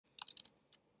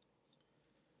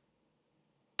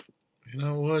In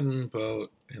a wooden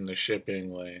boat in the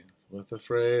shipping lane, with the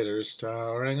freighters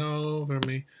towering over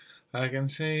me, I can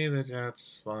see the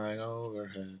jets flying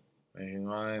overhead, making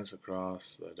lines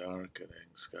across the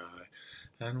darkening sky.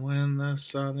 And when the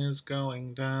sun is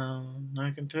going down,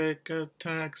 I can take a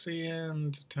taxi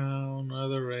into town, where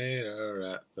the waiter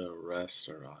at the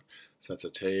restaurant sets a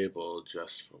table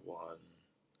just for one.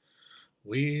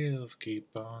 Wheels keep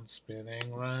on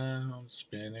spinning round,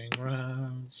 spinning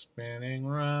round, spinning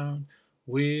round.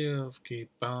 Wheels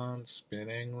keep on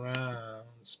spinning round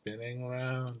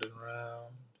and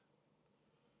round.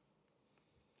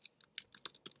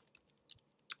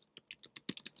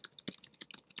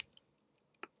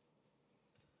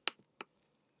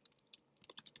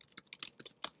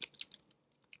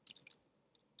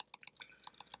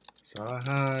 So I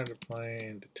hired a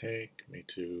plane to take me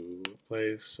to a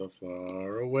place so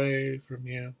far away from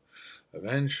you.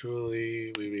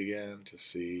 Eventually, we began to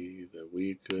see that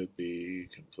we could be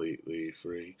completely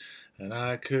free, and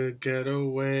I could get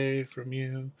away from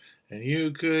you, and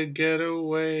you could get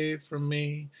away from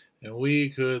me, and we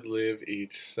could live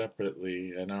each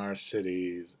separately in our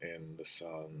cities in the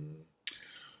sun.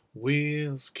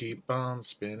 Wheels keep on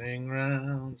spinning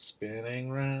round,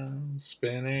 spinning round,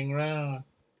 spinning round.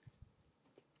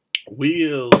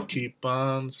 Wheels keep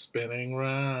on spinning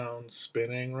round,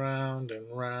 spinning round and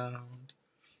round.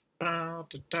 In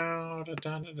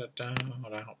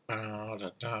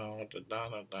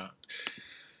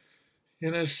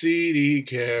a seedy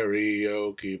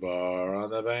karaoke bar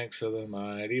on the banks of the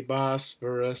mighty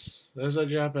Bosphorus, there's a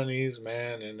Japanese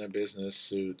man in a business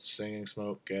suit singing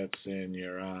 "Smoke Gets in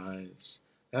Your Eyes."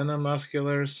 And the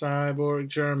muscular cyborg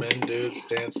German dudes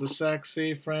dance with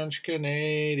sexy French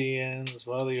Canadians,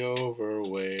 while the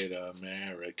overweight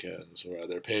Americans wear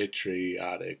their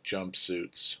patriotic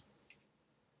jumpsuits.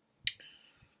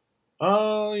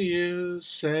 Oh, you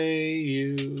say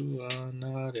you are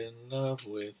not in love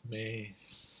with me.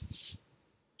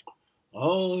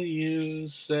 Oh, you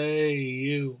say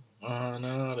you are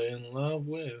not in love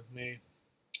with me.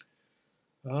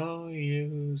 Oh,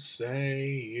 you say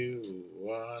you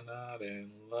are not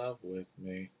in love with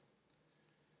me.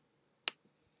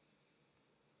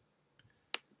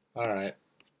 All right.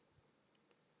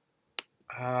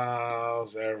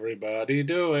 How's everybody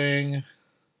doing?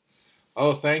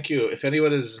 Oh, thank you. If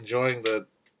anyone is enjoying the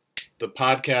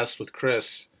podcast with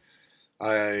Chris,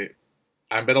 I've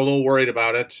been a little worried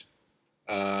about it.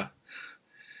 Uh,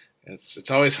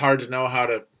 it's always hard to know how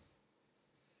to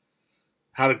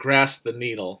grasp the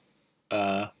needle,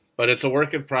 but it's a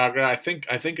work in progress. I think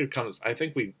it comes. I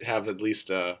think we have at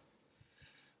least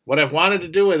what I've wanted to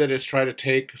do with it is try to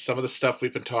take some of the stuff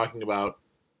we've been talking about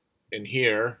in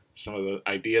here, some of the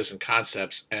ideas and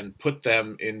concepts, and put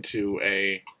them into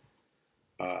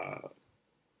uh,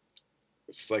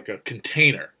 it's like a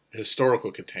container, a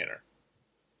historical container.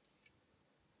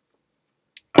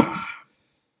 Uh,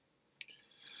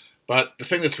 but the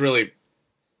thing that's really,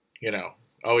 you know,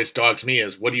 always dogs me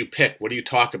is what do you pick? What do you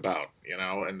talk about?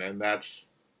 And then that's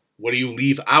what do you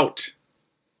leave out?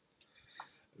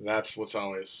 That's what's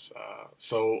always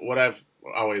so what I've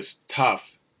always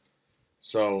tough.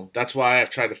 So that's why I've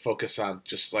tried to focus on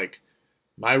just like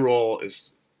my role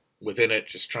is within it,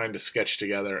 just trying to sketch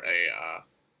together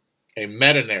a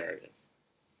meta narrative,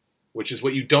 which is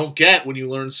what you don't get when you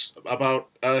learn about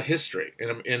history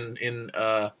in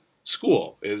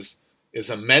school. Is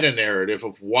a meta narrative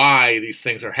of why these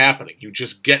things are happening. You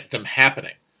just get them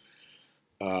happening.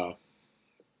 Uh,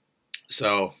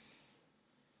 so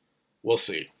we'll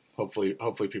see. Hopefully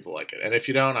people like it. And if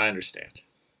you don't, I understand.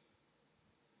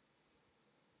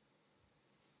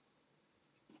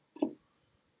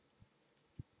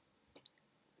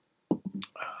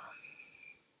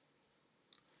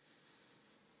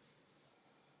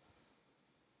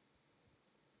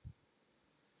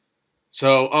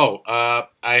 So, I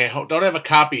don't have a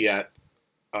copy yet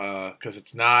because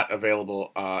it's not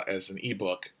available as an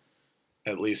ebook.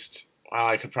 At least, well,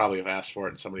 I could probably have asked for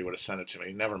it and somebody would have sent it to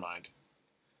me. Never mind.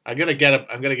 I'm gonna get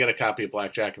a copy of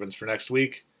Black Jacobins for next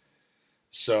week.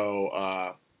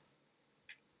 So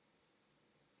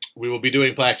we will be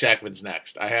doing Black Jacobins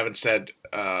next. I haven't said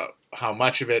how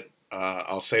much of it.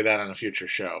 I'll say that on a future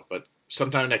show. But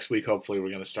sometime next week, hopefully, we're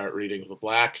going to start reading The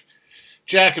Black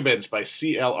Jacobins by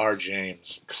C.L.R.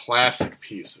 James. Classic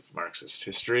piece of Marxist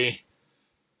history.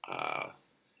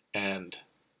 And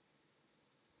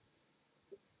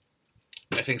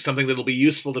I think something that will be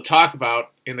useful to talk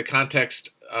about in the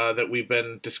context that we've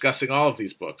been discussing all of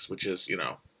these books, which is,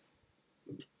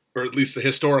 or at least the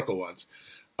historical ones.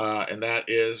 And that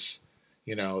is,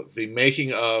 the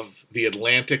making of the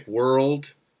Atlantic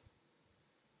world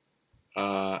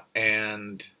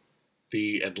and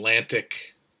the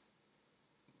Atlantic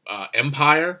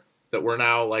empire that we're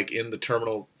now like in the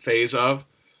terminal phase of,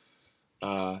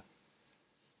 and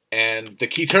the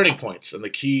key turning points and the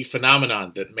key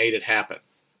phenomenon that made it happen,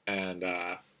 and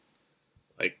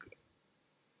like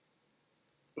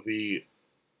the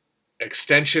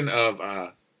extension of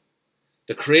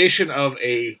the creation of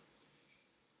a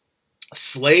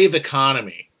slave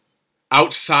economy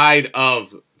outside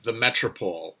of the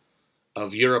metropole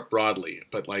of Europe broadly,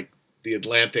 but like the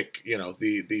Atlantic,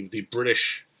 the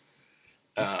British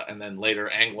and then later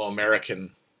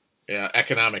Anglo-American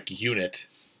economic unit.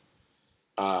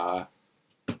 And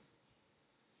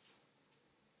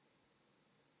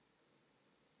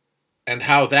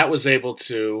how that was able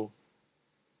to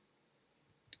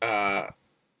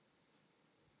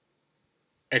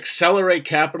accelerate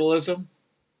capitalism,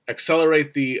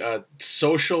 accelerate the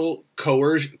social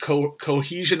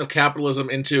cohesion of capitalism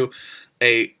into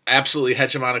a absolutely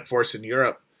hegemonic force in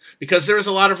Europe, because there is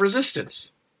a lot of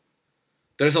resistance.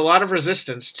 There's a lot of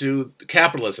resistance to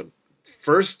capitalism.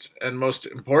 First and most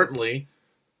importantly,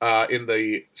 in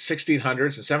the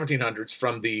 1600s and 1700s,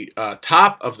 from the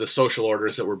top of the social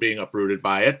orders that were being uprooted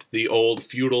by it, the old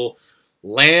feudal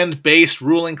land-based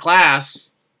ruling class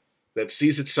that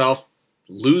sees itself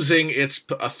losing its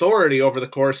authority over the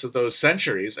course of those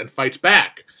centuries and fights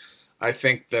back. I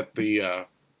think that the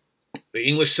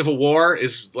English Civil War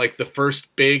is like the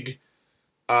first big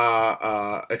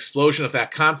explosion of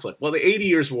that conflict. Well, the 80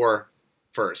 Years' War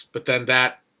first, but then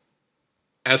that,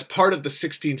 as part of the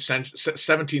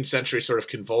 17th century sort of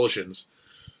convulsions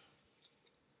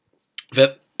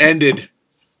that ended,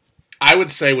 I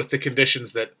would say, with the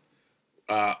conditions that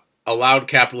allowed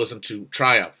capitalism to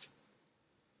triumph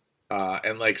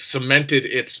and like cemented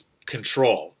its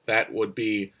control. That would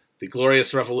be the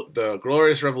glorious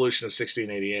revolution of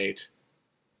 1688.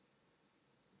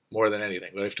 More than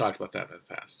anything, but I've talked about that in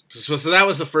the past. So that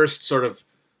was the first sort of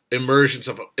emergence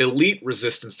of elite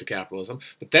resistance to capitalism.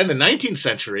 But then the 19th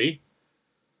century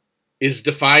is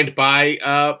defined by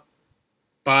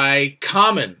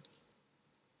common.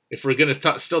 If we're going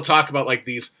to still talk about like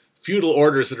these feudal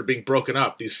orders that are being broken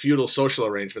up, these feudal social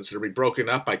arrangements that are being broken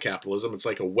up by capitalism, it's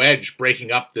like a wedge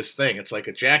breaking up this thing. It's like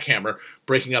a jackhammer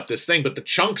breaking up this thing, but the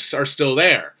chunks are still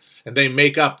there, and they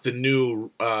make up the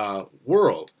new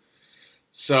world.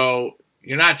 So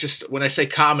you're not just, when I say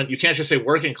common, you can't just say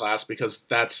working class, because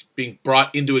that's being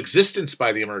brought into existence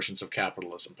by the emergence of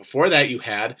capitalism. Before that, you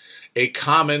had a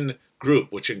common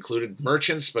group, which included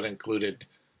merchants, but included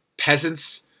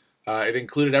peasants. It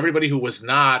included everybody who was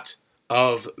not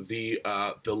of the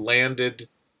landed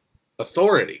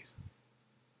authority.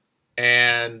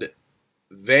 And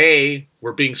they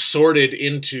were being sorted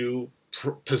into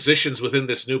positions within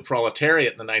this new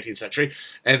proletariat in the 19th century,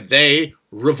 and they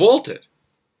revolted.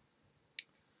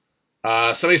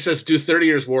 Somebody says, do 30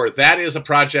 Years' War. That is a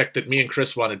project that me and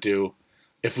Chris want to do.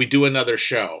 If we do another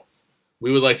show,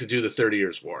 we would like to do the 30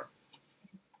 Years' War.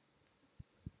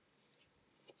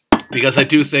 Because I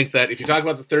do think that if you talk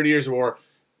about the 30 Years' War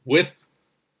with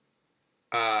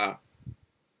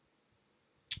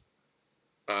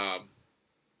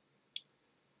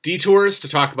detours to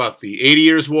talk about the 80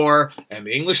 Years' War and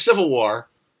the English Civil War,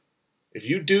 if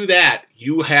you do that,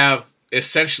 you have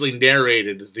essentially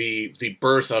narrated the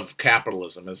birth of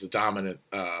capitalism as the dominant,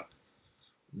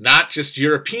 not just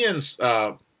European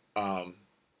mode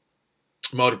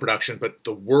of production, but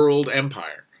the world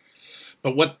empire.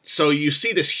 So you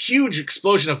see this huge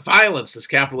explosion of violence as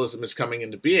capitalism is coming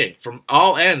into being from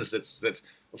all ends. That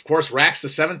of course racks the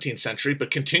 17th century, but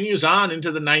continues on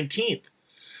into the 19th.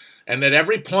 And at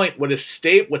every point, what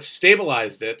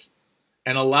stabilized it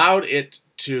and allowed it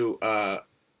to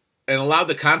and allowed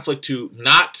the conflict to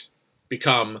not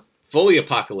become fully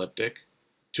apocalyptic,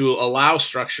 to allow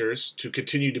structures to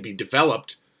continue to be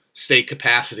developed, state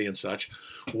capacity and such,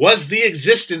 was the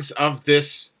existence of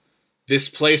this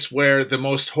place where the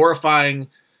most horrifying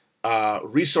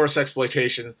resource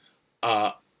exploitation,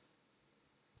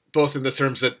 both in the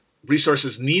terms that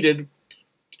resources needed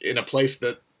in a place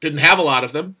that didn't have a lot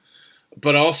of them,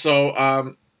 but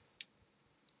also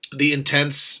the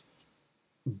intense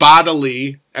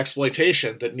bodily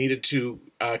exploitation that needed to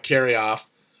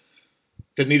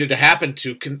needed to happen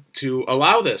to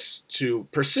allow this to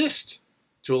persist,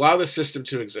 to allow this system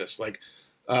to exist. Like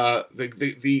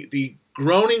the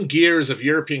groaning gears of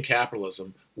European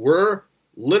capitalism were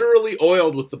literally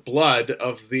oiled with the blood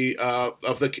of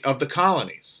the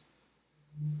colonies.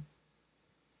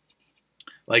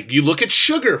 Like you look at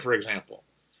sugar, for example.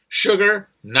 Sugar,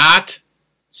 not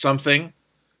something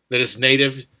that is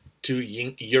native to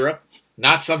Europe,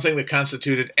 not something that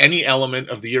constituted any element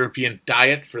of the European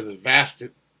diet for the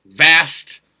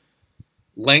vast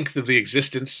length of the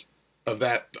existence of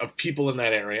people in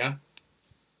that area.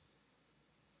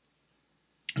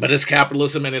 But as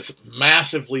capitalism and its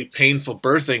massively painful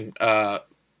birthing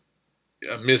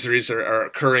miseries are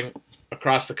occurring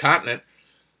across the continent,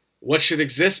 what should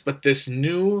exist but this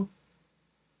new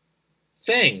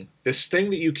thing, this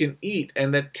thing that you can eat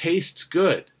and that tastes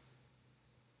good?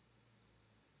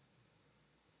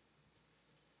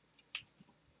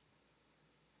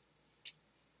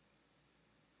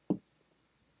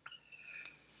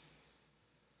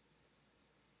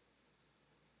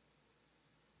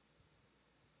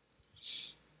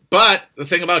 But the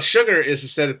thing about sugar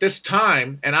is that at this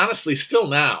time, and honestly still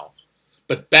now,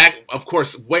 but back, of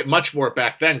course, much more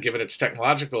back then, given its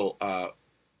technological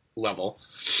level,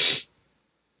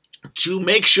 to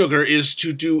make sugar is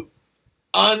to do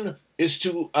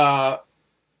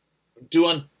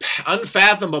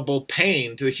unfathomable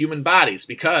pain to the human bodies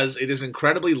because it is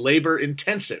incredibly labor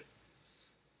intensive.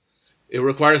 It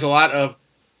requires a lot of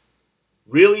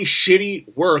really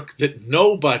shitty work that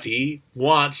nobody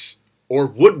wants or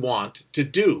would want to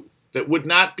do, that would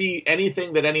not be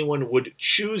anything that anyone would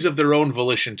choose of their own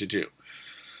volition to do.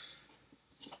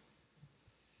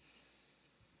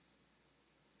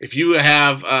 If you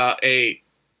have a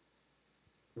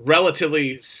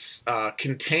relatively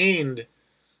contained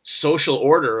social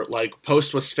order like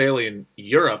post-Westphalian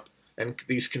Europe and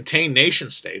these contained nation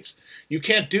states, you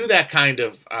can't do that kind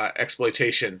of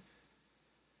exploitation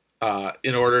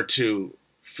in order to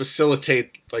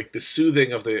facilitate like the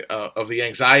soothing of the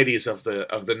anxieties of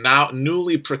the now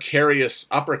newly precarious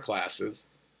upper classes.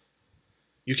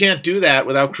 You can't do that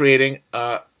without creating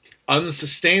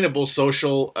unsustainable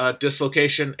social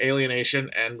dislocation, alienation,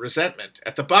 and resentment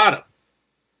at the bottom.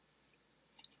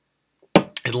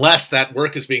 Unless that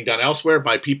work is being done elsewhere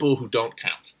by people who don't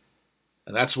count.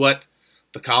 And that's what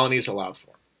the colonies allowed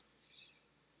for.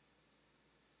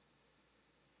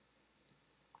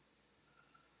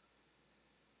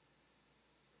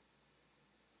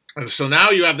 And so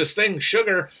now you have this thing,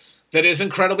 sugar, that is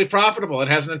incredibly profitable. It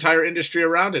has an entire industry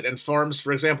around it and forms,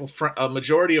 for example, a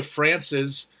majority of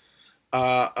France's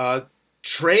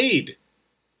trade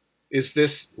is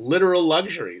this literal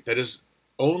luxury that is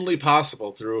only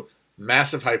possible through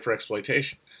massive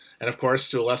hyper-exploitation. And of course,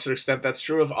 to a lesser extent, that's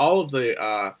true of all of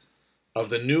the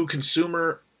new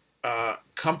consumer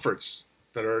comforts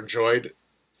that are enjoyed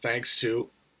thanks to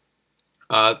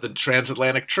the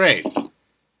transatlantic trade.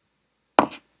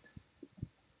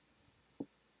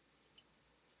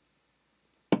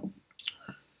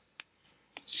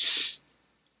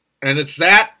 And it's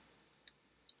that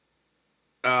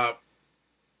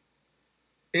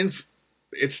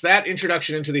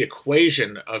introduction into the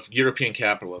equation of European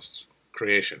capitalist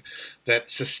creation that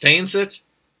sustains it,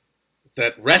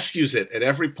 that rescues it at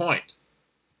every point,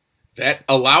 that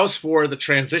allows for the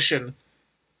transition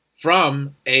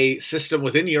from a system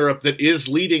within Europe that is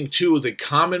leading to the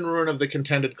common ruin of the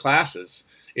contended classes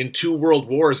in two world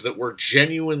wars that were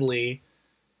genuinely,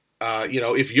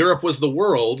 if Europe was the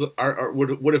world,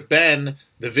 would have been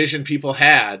the vision people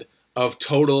had of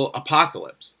total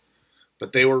apocalypse.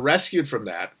 But they were rescued from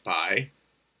that by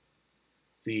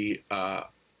the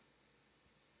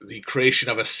creation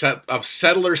of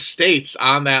settler states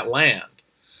on that land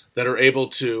that are able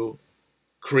to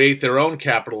create their own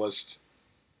capitalist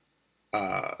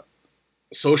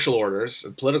social orders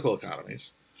and political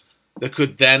economies that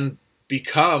could then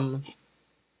become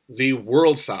the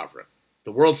world sovereign.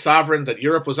 The world sovereign that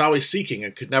Europe was always seeking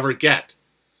and could never get.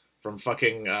 From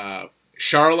fucking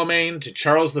Charlemagne to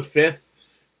Charles V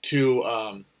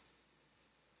to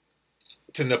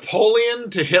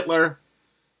Napoleon to Hitler,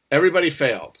 everybody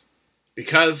failed.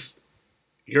 Because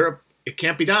Europe, it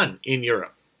can't be done in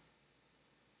Europe.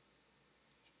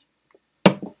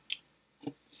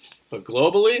 But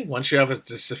globally, once you have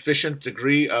a sufficient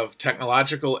degree of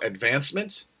technological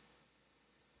advancement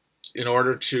in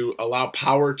order to allow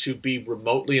power to be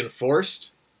remotely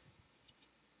enforced,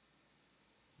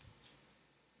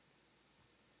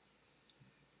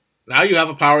 now you have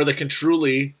a power that can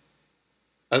truly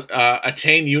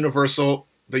attain the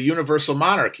universal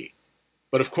monarchy.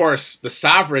 But of course, the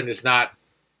sovereign is not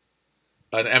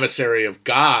an emissary of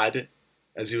God,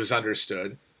 as he was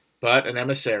understood, but an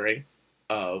emissary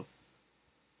of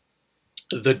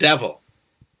the devil,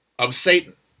 of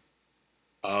Satan,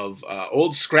 of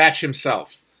Old Scratch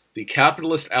himself, the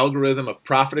capitalist algorithm of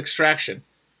profit extraction,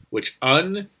 which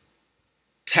untethered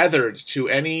to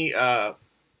any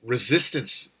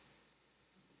resistance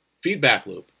feedback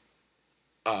loop,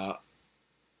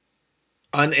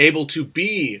 unable to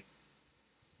be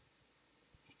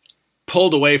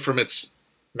pulled away from its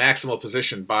maximal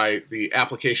position by the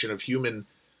application of human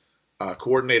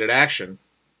coordinated action,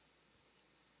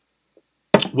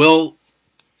 will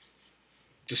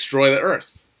destroy the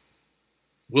earth,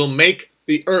 will make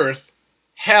the earth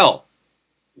hell,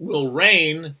 will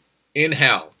reign in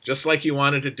hell, just like you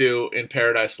wanted to do in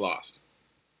Paradise Lost.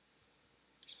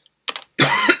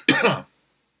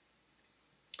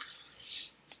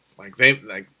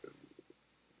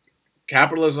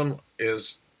 Capitalism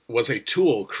was a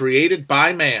tool created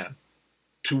by man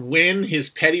to win his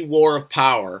petty war of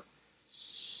power,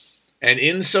 and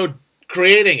in so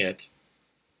creating it,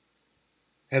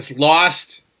 has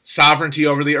lost sovereignty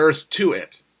over the earth to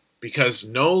it, because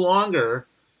no longer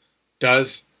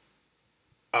does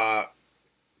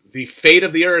the fate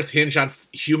of the earth hinge on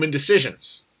human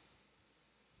decisions.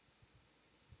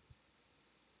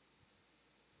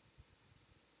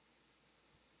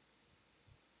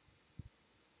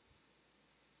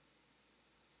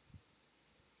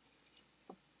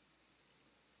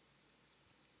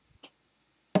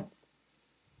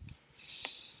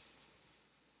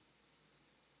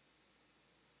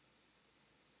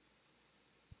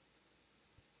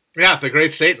 Yeah, the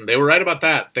great Satan. They were right about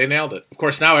that. They nailed it. Of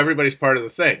course, now everybody's part of the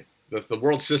thing. The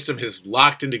world system has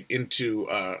locked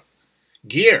into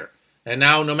gear. And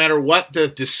now, no matter what the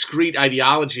discrete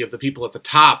ideology of the people at the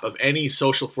top of any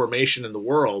social formation in the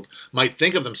world might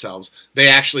think of themselves, they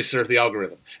actually serve the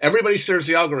algorithm. Everybody serves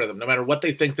the algorithm, no matter what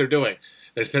they think they're doing.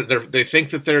 They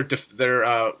think that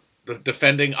they're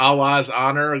defending Allah's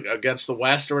honor against the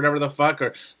West or whatever the fuck,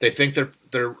 or they think they're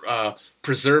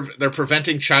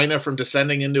preventing China from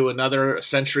descending into another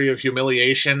century of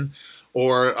humiliation,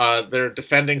 or they're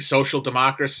defending social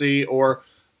democracy, or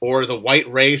the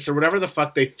white race, or whatever the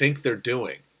fuck they think they're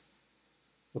doing.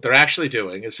 What they're actually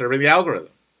doing is serving the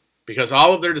algorithm, because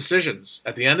all of their decisions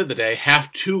at the end of the day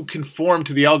have to conform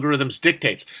to the algorithm's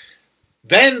dictates.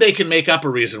 Then they can make up a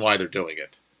reason why they're doing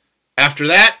it. After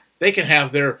that, they can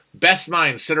have their best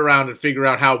minds sit around and figure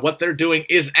out how what they're doing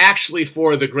is actually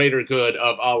for the greater good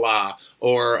of Allah,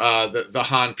 or the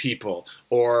Han people,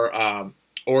 or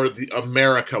the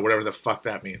America, whatever the fuck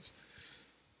that means,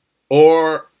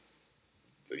 or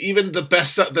even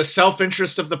the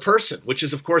self-interest of the person, which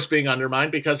is of course being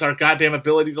undermined because our goddamn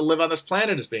ability to live on this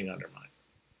planet is being undermined.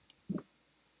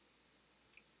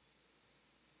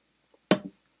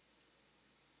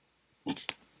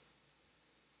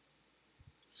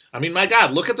 I mean, my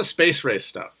God, look at the space race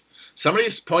stuff.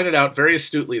 Somebody's pointed out very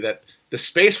astutely that the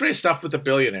space race stuff with the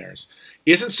billionaires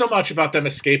isn't so much about them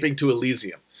escaping to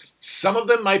Elysium. Some of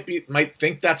them might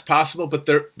think that's possible, but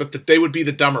that they would be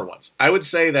the dumber ones. I would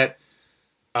say that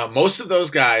most of those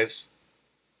guys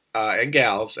and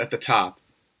gals at the top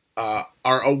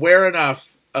are aware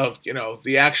enough of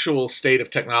the actual state of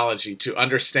technology to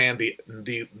understand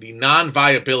the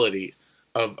non-viability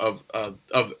of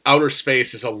outer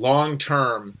space as a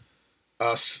long-term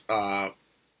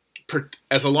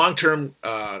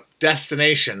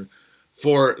destination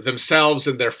for themselves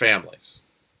and their families.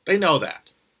 They know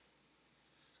that.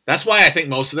 That's why I think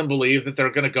most of them believe that they're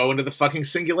going to go into the fucking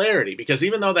singularity, because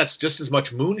even though that's just as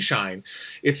much moonshine,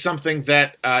 it's something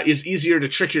that is easier to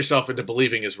trick yourself into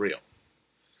believing is real.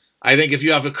 I think if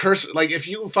you have a curse, like if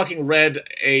you fucking read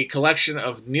a collection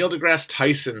of Neil deGrasse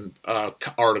Tyson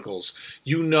articles,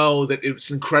 you know that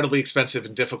it's incredibly expensive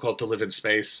and difficult to live in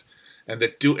space, and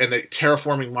that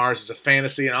terraforming Mars is a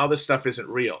fantasy, and all this stuff isn't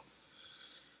real.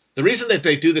 The reason that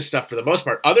they do this stuff for the most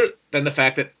part, other than the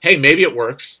fact that, hey, maybe it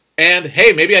works, and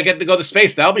hey, maybe I get to go to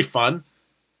space, that'll be fun,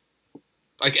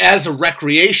 like as a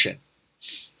recreation,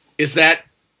 is that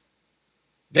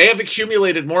they have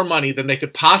accumulated more money than they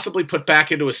could possibly put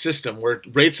back into a system where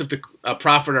rates of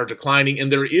profit are declining,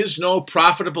 and there is no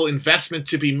profitable investment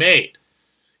to be made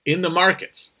in the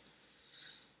markets.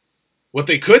 What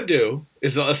they could do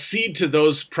is accede to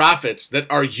those profits that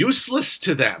are useless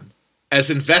to them as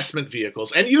investment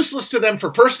vehicles, and useless to them for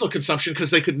personal consumption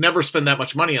because they could never spend that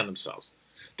much money on themselves.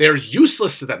 They're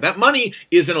useless to them. That money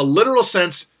is, in a literal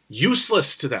sense,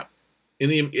 useless to them.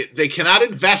 They cannot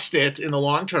invest it in the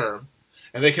long term,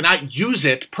 and they cannot use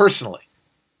it personally.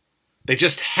 They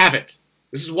just have it.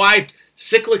 This is why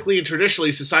cyclically and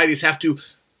traditionally societies have to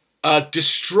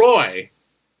destroy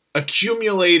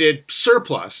accumulated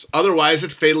surplus. Otherwise,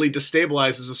 it fatally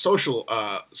destabilizes a social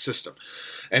system.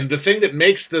 And the thing that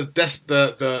makes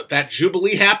that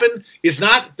jubilee happen is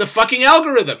not the fucking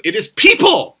algorithm. It is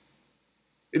people.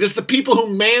 It is the people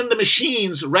who man the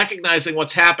machines recognizing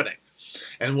what's happening.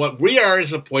 And what we are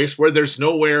is a place where there's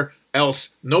nowhere else.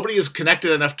 Nobody is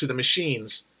connected enough to the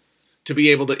machines to be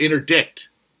able to interdict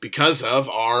because of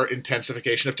our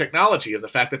intensification of technology, of the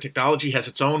fact that technology has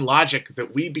its own logic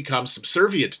that we become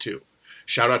subservient to.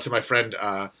 Shout out to my friend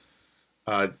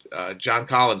John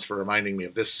Collins for reminding me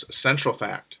of this central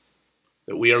fact,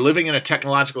 that we are living in a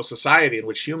technological society in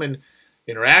which human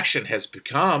interaction has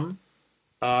become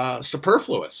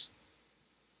superfluous.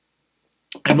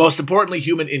 And most importantly,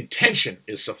 human intention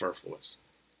is superfluous.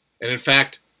 And in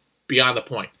fact, beyond the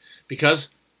point. Because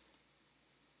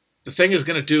the thing is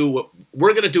going to do what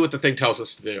we're going to do what the thing tells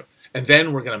us to do. And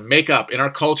then we're going to make up in our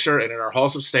culture and in our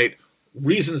halls of state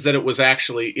reasons that it was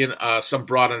actually in some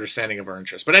broad understanding of our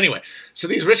interests. But anyway, so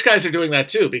these rich guys are doing that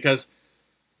too, because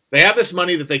they have this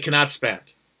money that they cannot spend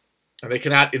and they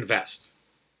cannot invest.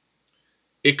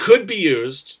 It could be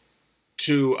used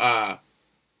to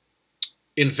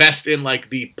invest in like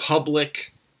the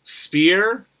public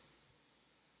sphere.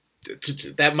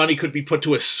 That money could be put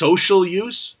to a social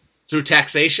use through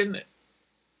taxation.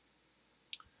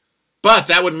 But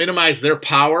that would minimize their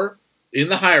power in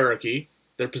the hierarchy,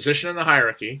 their position in the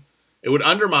hierarchy. It would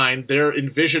undermine their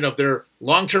envision of their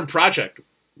long-term project,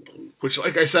 which,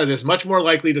 like I said, is much more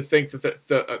likely to think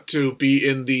that to be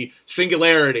in the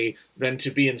singularity than to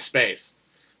be in space.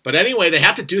 But anyway, they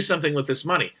have to do something with this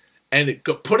money. And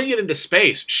putting it into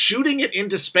space, shooting it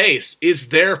into space, is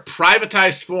their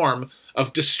privatized form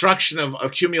of destruction of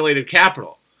accumulated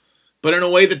capital, but in a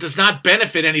way that does not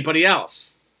benefit anybody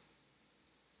else.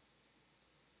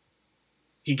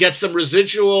 He gets some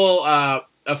residual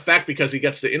effect because he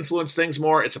gets to influence things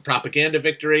more. It's a propaganda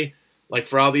victory. Like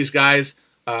for all these guys,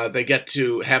 they get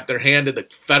to have their hand in the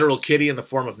federal kitty in the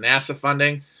form of NASA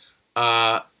funding.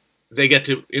 They get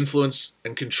to influence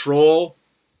and control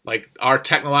like our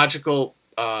technological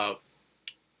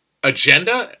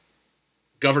agenda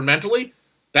governmentally.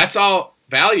 That's all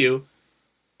value,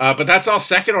 but that's all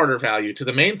second order value to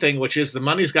the main thing, which is the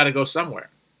money's got to go somewhere.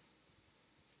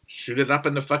 Shoot it up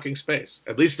into fucking space.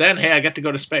 At least then, hey, I get to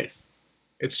go to space.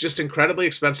 It's just incredibly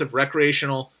expensive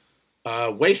recreational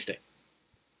wasting.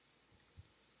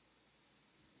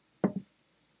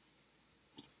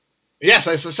 Yes,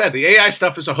 as I said, the AI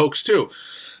stuff is a hoax too.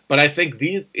 But I think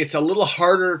it's a little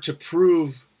harder to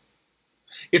prove.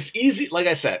 It's easy, like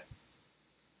I said,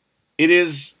 it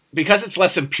is, because it's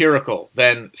less empirical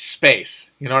than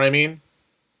space. You know what I mean?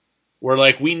 Where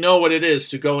like we know what it is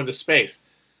to go into space.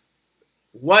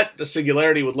 What the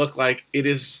singularity would look like, it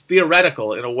is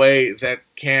theoretical in a way that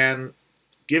can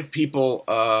give people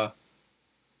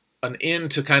an in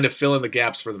to kind of fill in the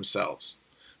gaps for themselves.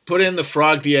 Put in the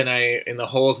frog DNA in the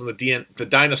holes in the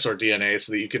dinosaur DNA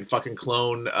so that you can fucking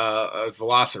clone a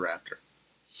velociraptor.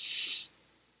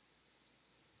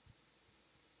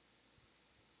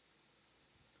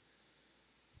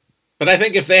 But I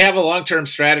think if they have a long-term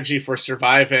strategy for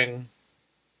surviving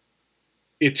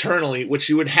eternally, which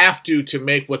you would have to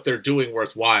make what they're doing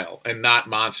worthwhile and not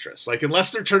monstrous. Like,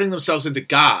 unless they're turning themselves into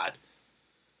God,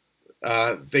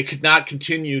 they could not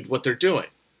continue what they're doing.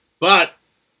 But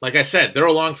like I said, they're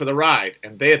along for the ride,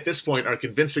 and they at this point are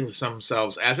convincing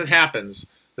themselves, as it happens,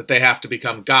 that they have to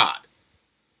become God.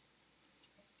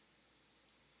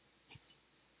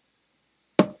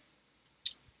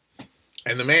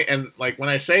 And like when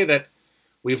I say that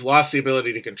we've lost the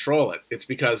ability to control it, it's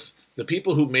because the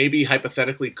people who maybe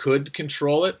hypothetically could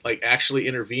control it, like actually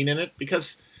intervene in it,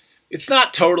 because it's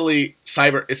not totally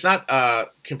it's not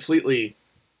completely.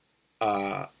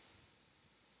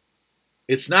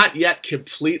 It's not yet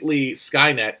completely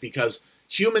Skynet, because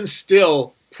humans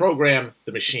still program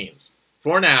the machines.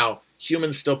 For now,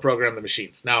 humans still program the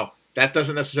machines. Now, that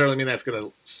doesn't necessarily mean that's going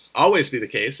to always be the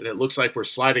case, and it looks like we're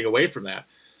sliding away from that.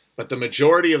 But the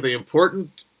majority of the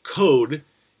important code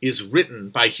is written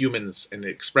by humans and the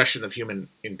expression of human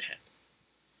intent.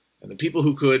 And the people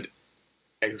who could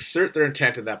exert their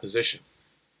intent in that position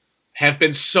have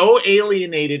been so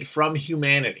alienated from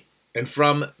humanity and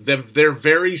from their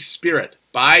very spirit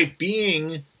by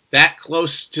being that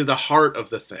close to the heart of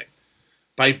the thing,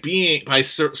 by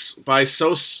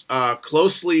so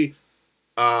closely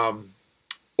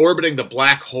orbiting the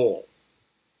black hole,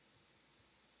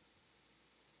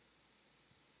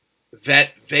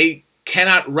 that they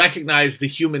cannot recognize the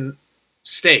human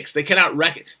stakes. They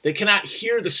cannot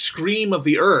hear the scream of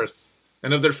the earth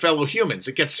and of their fellow humans.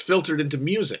 It gets filtered into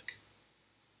music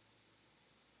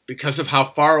because of how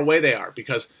far away they are,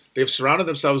 because they've surrounded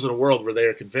themselves in a world where they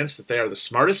are convinced that they are the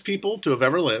smartest people to have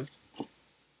ever lived,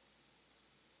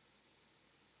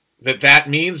 that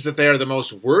means that they are the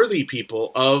most worthy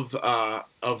people of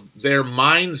their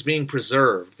minds being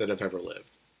preserved that have ever lived,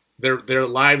 their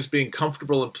lives being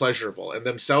comfortable and pleasurable, and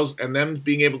them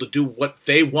being able to do what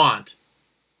they want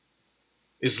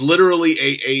is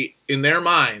literally in their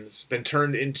minds been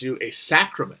turned into a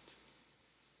sacrament.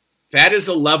 That is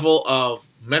a level of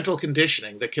mental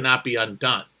conditioning that cannot be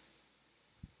undone.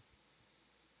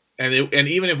 And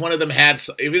even if one of them had,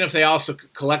 even if they also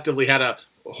collectively had a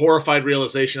horrified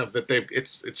realization of that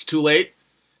it's too late,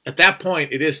 at that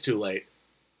point it is too late.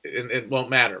 It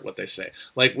won't matter what they say.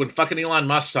 Like when fucking Elon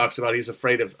Musk talks about he's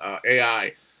afraid of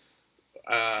AI,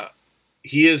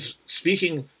 he is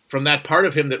speaking from that part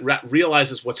of him that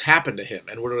realizes what's happened to him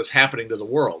and what was happening to the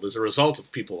world as a result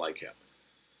of people like him.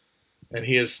 And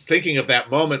he is thinking of that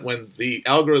moment when the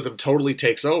algorithm totally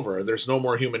takes over and there's no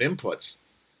more human inputs.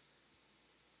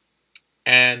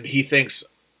 And he thinks,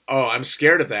 oh, I'm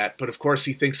scared of that. But of course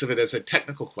he thinks of it as a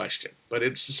technical question. But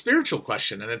it's a spiritual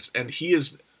question. And he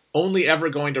is only ever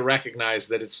going to recognize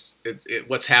that it's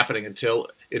what's happening until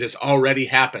it has already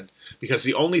happened. Because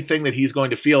the only thing that he's going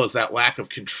to feel is that lack of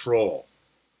control.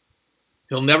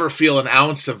 He'll never feel an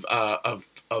ounce of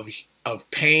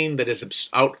pain that is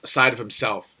outside of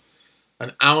himself.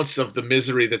 An ounce of the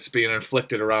misery that's being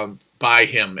inflicted around by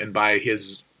him and by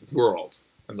his world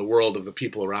and the world of the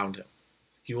people around him.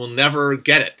 He will never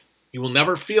get it. He will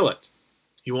never feel it.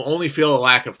 He will only feel a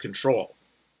lack of control.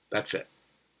 That's it.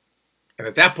 And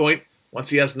at that point,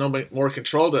 once he has no more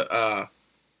control to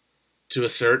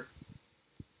assert,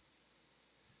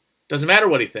 doesn't matter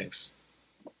what he thinks.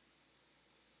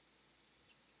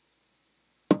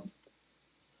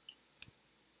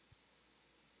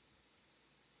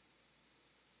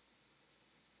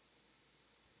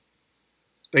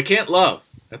 They can't love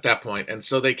at that point, and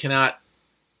so they cannot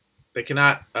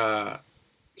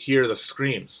hear the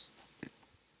screams.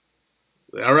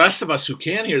 The rest of us who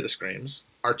can hear the screams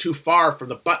are too far from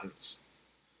the buttons.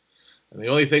 And the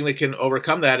only thing that can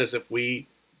overcome that is if we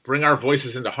bring our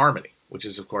voices into harmony, which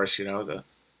is, of course, the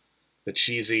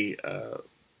cheesy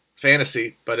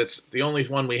fantasy, but it's the only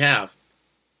one we have.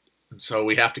 And so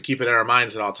we have to keep it in our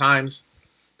minds at all times,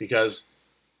 because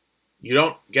you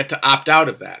don't get to opt out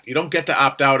of that. You don't get to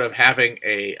opt out of having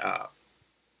a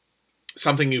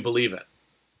something you believe in.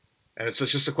 And it's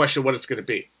just a question of what it's going to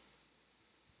be.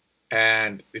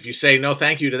 And if you say no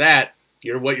thank you to that,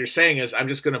 what you're saying is, I'm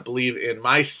just going to believe in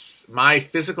my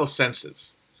physical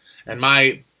senses and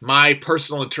my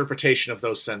personal interpretation of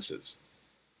those senses.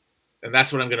 And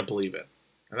that's what I'm going to believe in.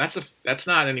 And that's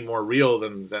not any more real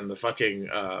than the fucking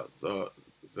the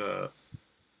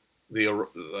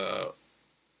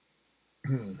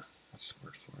what's the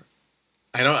word for it?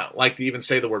 I don't like to even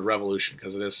say the word revolution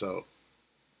because it is so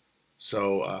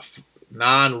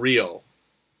non-real.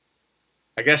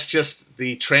 I guess just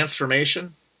the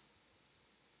transformation.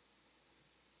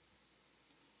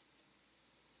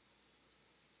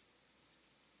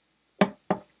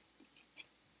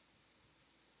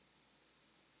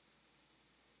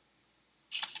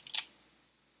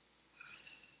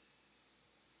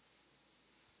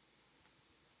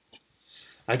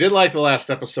 I did like the last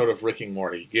episode of Rick and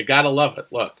Morty. You gotta love it.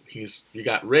 Look, you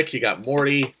got Rick, you got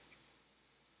Morty.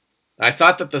 I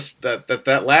thought that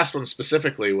that last one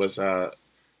specifically was I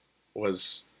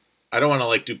don't want to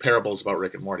like do parables about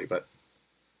Rick and Morty, but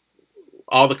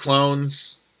all the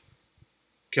clones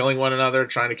killing one another,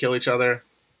 trying to kill each other.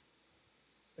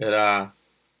 It yeah,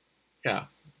 it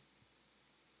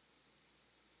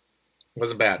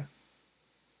wasn't bad.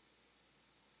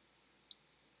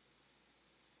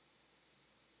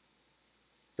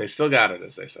 They still got it,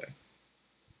 as they say.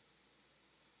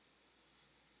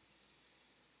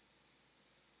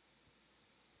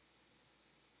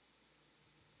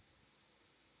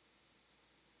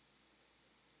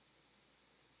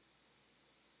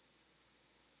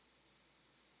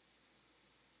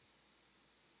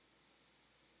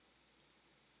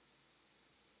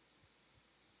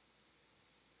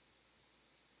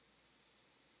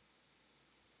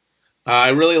 I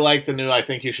really like the new I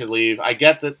Think You Should Leave. I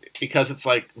get that because it's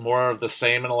like more of the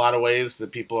same in a lot of ways,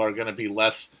 that people are going to be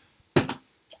less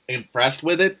impressed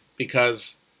with it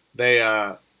because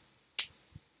they're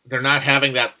not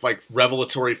having that like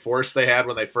revelatory force they had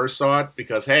when they first saw it,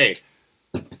 because hey,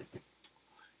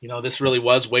 this really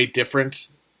was way different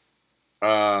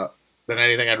than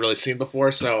anything I'd really seen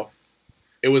before, so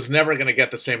it was never going to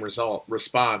get the same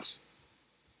response.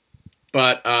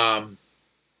 But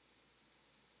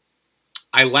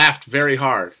I laughed very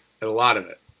hard at a lot of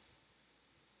it.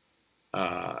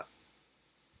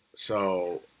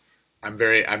 So I'm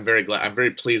very glad. I'm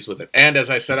very pleased with it. And as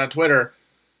I said on Twitter,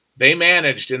 they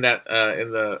managed in that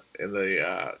in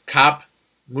the cop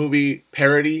movie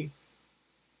parody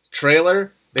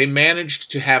trailer, they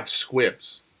managed to have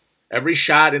squibs. Every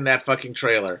shot in that fucking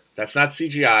trailer, that's not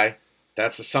CGI.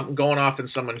 That's something going off in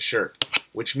someone's shirt.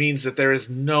 which means that there is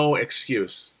no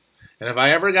excuse. And if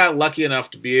I ever got lucky enough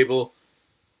to be able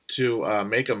to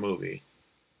make a movie,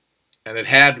 and it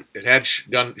had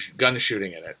gun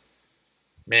shooting in it,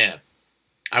 man,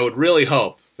 I would really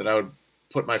hope that I would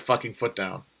put my fucking foot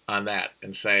down on that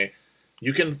and say,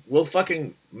 we'll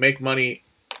fucking make money,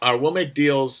 or we'll make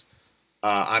deals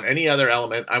on any other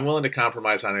element. I'm willing to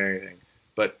compromise on anything.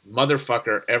 But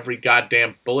motherfucker, every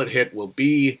goddamn bullet hit will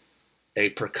be a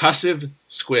percussive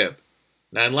squib.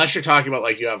 Now, unless you're talking about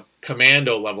like you have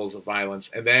commando levels of violence,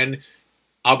 and then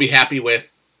I'll be happy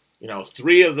with,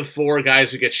 3 of the 4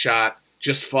 guys who get shot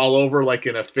just fall over like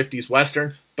in a 50s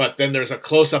Western, but then there's a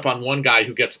close-up on one guy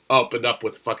who gets opened up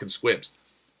with fucking squibs.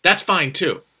 That's fine,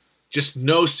 too. Just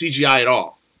no CGI at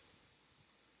all.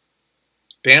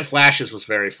 Dan Flash's was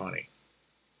very funny.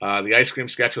 The ice cream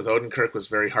sketch with Odenkirk was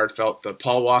very heartfelt. The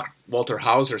Paul Walter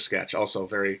Hauser sketch, also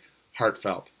very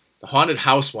heartfelt. The haunted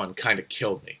house one kind of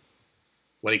killed me.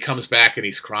 When he comes back and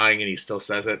he's crying and he still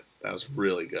says it, that was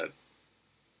really good.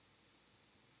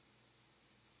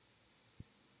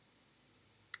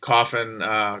 Coffin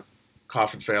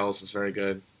Fails is very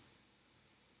good.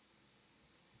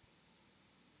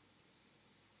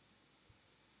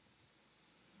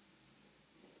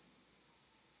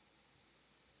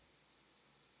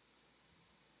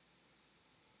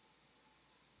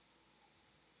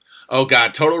 Oh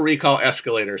god, Total Recall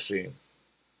escalator scene.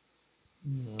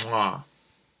 Mwah.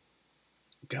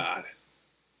 God.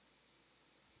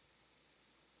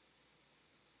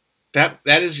 That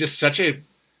is just such a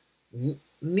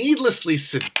needlessly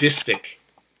sadistic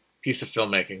piece of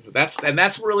filmmaking.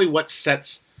 That's really what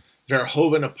sets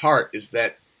Verhoeven apart, is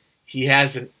that he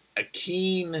has a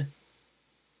keen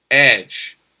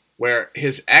edge where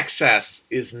his excess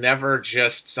is never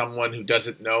just someone who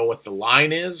doesn't know what the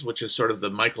line is, which is sort of the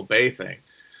Michael Bay thing,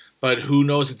 but who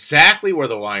knows exactly where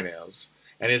the line is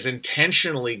and has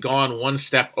intentionally gone one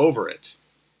step over it.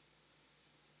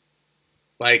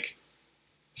 Like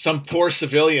some poor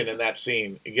civilian in that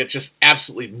scene gets just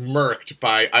absolutely murked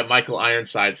by Michael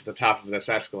Ironsides at the top of this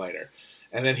escalator.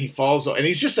 And then he falls, and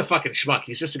he's just a fucking schmuck.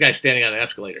 He's just a guy standing on an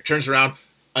escalator. Turns around,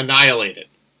 annihilated.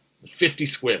 50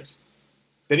 squibs.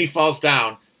 Then he falls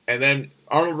down, and then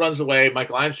Arnold runs away.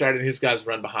 Michael Ironside and his guys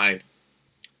run behind.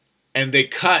 And they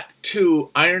cut to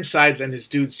Ironsides and his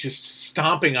dudes just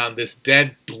stomping on this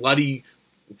dead, bloody,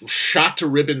 shot to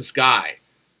ribbons guy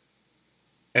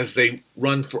as they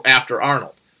run after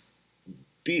Arnold.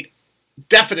 The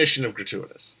definition of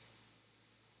gratuitous.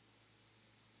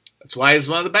 That's why he's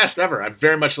one of the best ever. I'm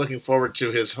very much looking forward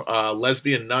to his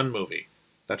lesbian nun movie.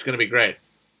 That's going to be great.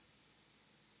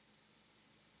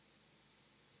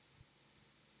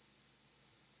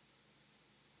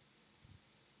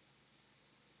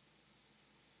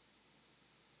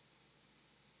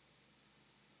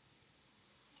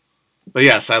 But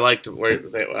yes, I liked where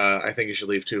I think you should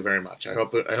leave too very much. I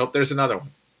hope there's another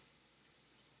one.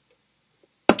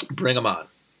 Bring them on.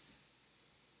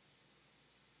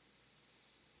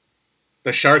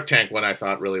 The Shark Tank one I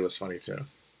thought really was funny too.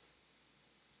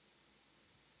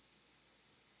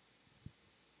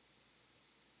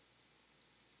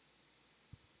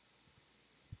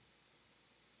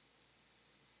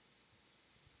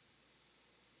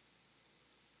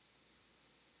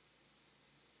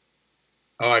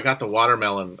 Oh, I got the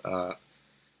watermelon.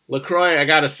 LaCroix, I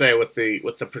gotta say, with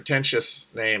the pretentious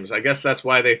names, I guess that's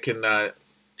why they can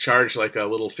charge like a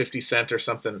little 50-cent or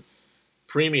something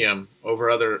premium over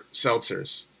other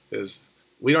seltzers. Is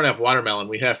we don't have watermelon,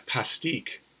 we have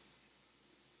pastique.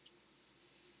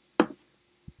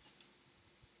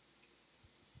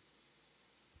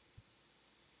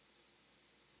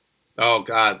 Oh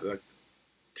God, the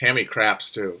Tammy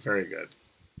Craps too, very good.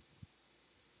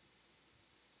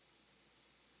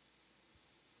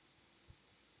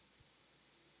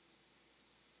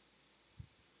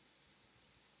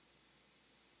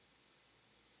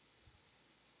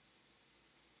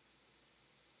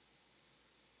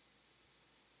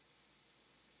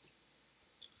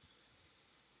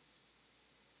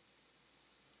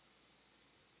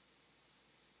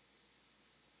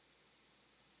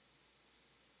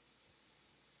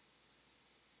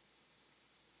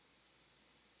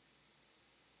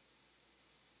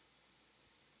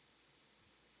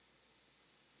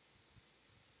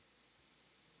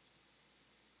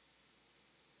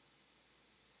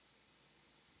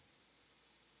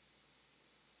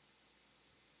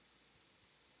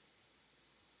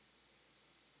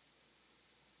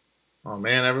 Oh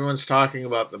man, everyone's talking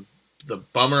about the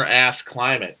bummer ass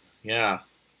climate. Yeah,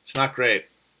 it's not great.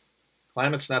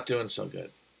 Climate's not doing so good.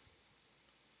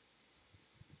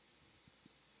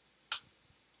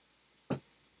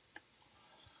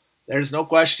 there's no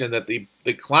question that the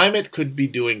climate could be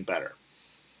doing better.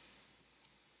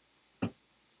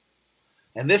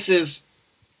 And this is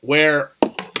where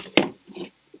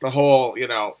the whole,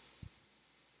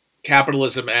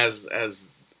 capitalism as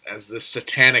this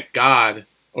satanic god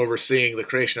overseeing the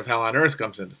creation of hell on earth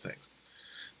comes into things.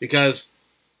 Because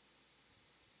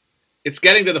it's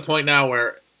getting to the point now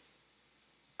where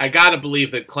I gotta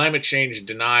believe that climate change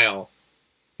denial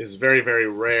is very, very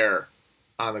rare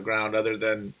on the ground, other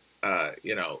than,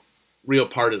 real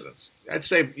partisans. I'd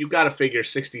say you've got to figure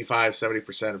 65,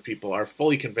 70% of people are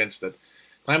fully convinced that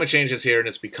climate change is here and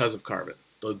it's because of carbon.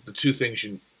 The two things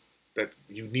that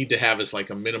you need to have is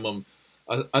like a minimum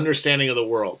understanding of the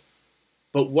world.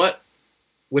 But what,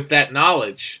 with that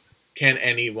knowledge, can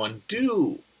anyone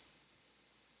do?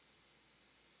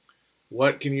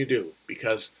 What can you do?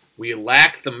 Because we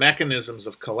lack the mechanisms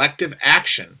of collective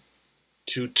action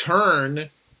to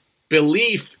turn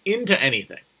belief into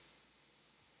anything.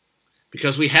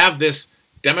 Because we have this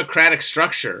democratic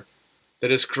structure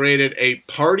that has created a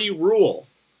party rule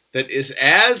that is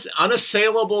as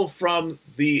unassailable from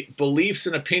the beliefs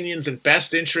and opinions and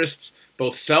best interests,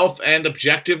 both self and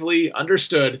objectively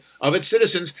understood, of its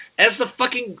citizens as the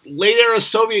fucking late era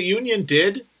Soviet Union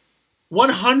did.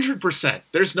 100%.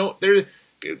 There's no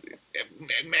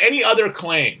any other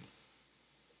claim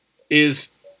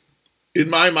is, in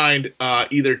my mind,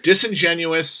 either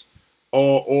disingenuous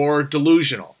or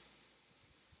delusional.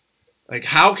 Like,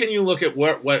 how can you look at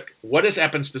what has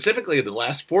happened specifically in the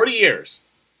last 40 years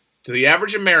to the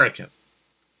average American,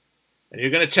 and you're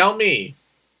going to tell me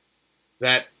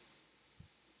that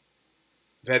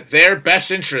their best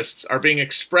interests are being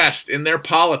expressed in their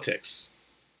politics,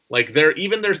 like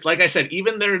like I said,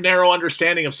 even their narrow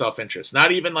understanding of self-interest,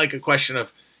 not even like a question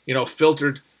of,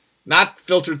 not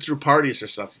filtered through parties or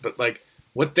stuff, but like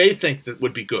what they think that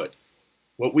would be good,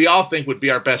 what we all think would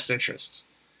be our best interests.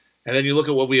 And then you look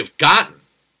at what we have gotten,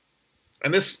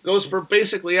 and this goes for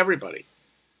basically everybody.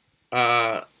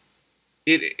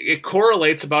 It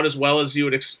correlates about as well as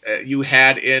you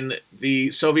had in the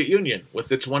Soviet Union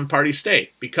with its one-party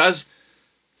state, because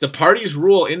the parties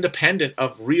rule independent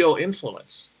of real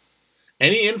influence.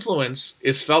 Any influence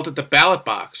is felt at the ballot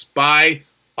box by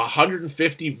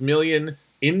 150 million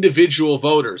individual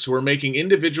voters who are making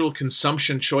individual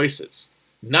consumption choices,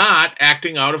 not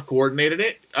acting out of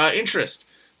coordinated interest.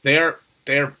 They are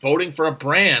voting for a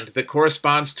brand that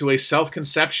corresponds to a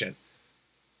self-conception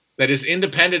that is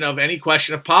independent of any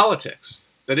question of politics,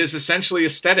 that is essentially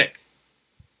aesthetic.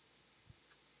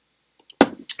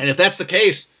 And if that's the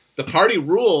case, the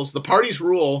parties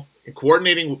rule in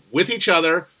coordinating with each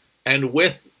other and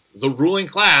with the ruling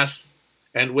class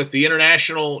and with the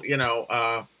international,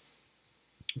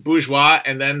 bourgeois,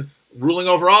 and then ruling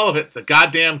over all of it, the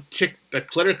goddamn the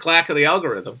clitter-clack of the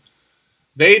algorithm.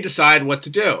 They decide what to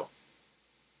do.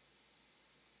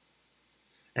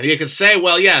 And you can say,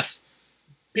 well, yes,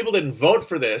 people didn't vote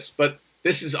for this, but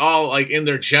this is all like in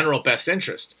their general best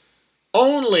interest.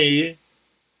 Only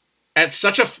at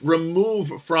such a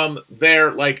remove from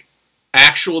their like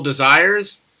actual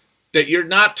desires that you're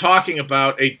not talking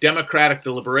about a democratic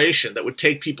deliberation that would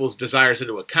take people's desires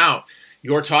into account.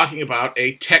 You're talking about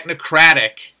a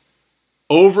technocratic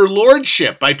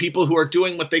overlordship by people who are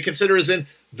doing what they consider is in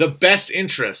the best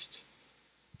interest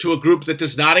to a group that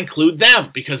does not include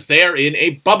them, because they are in a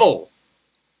bubble.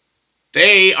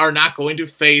 They are not going to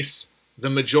face the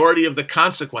majority of the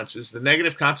consequences, the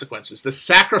negative consequences, the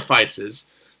sacrifices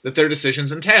that their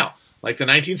decisions entail. Like the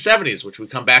 1970s, which we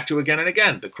come back to again and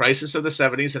again. The crisis of the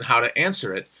 70s and how to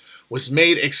answer it was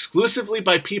made exclusively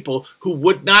by people who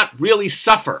would not really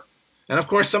suffer. And of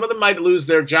course, some of them might lose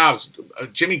their jobs.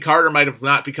 Jimmy Carter might have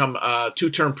not become a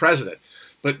two-term president,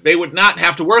 but they would not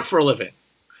have to work for a living.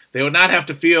 They would not have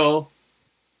to feel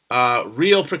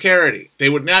real precarity. They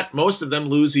would not, most of them,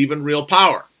 lose even real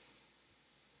power.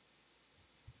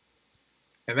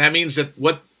 And that means that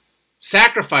what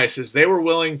sacrifices they were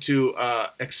willing to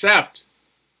accept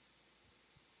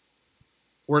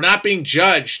were not being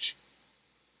judged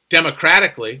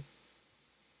democratically,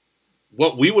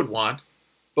 what we would want,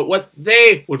 but what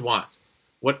they would want,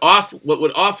 what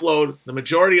would offload the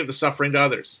majority of the suffering to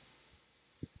others.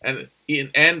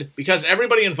 And because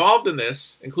everybody involved in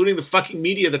this, including the fucking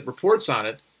media that reports on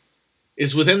it,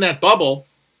 is within that bubble,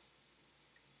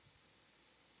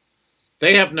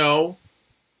 they have no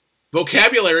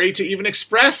vocabulary to even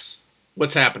express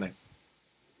what's happening.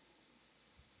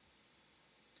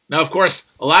 Now, of course,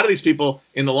 a lot of these people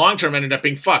in the long term ended up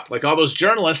being fucked. Like all those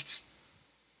journalists,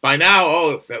 by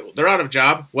now, they're out of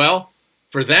job. Well,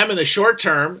 for them in the short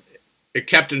term, it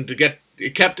kept them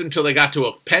until they got to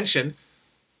a pension.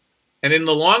 And in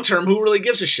the long term, who really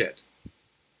gives a shit?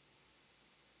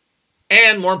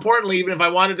 And more importantly, even if I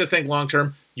wanted to think long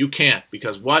term, you can't,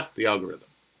 because what? The algorithm.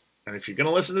 And if you're going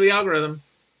to listen to the algorithm,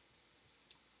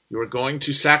 you are going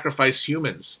to sacrifice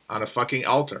humans on a fucking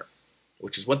altar,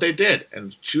 which is what they did.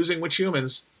 And choosing which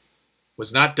humans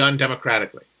was not done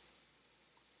democratically.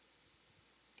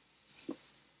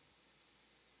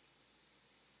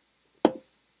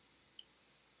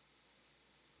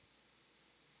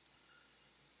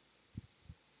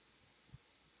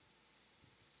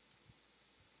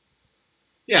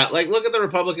 Yeah, like look at the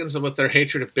Republicans and with their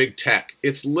hatred of big tech.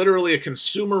 It's literally a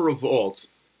consumer revolt.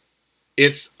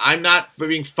 I'm not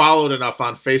being followed enough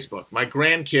on Facebook. My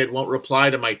grandkid won't reply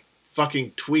to my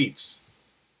fucking tweets.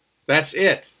 That's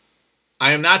it.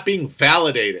 I am not being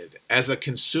validated as a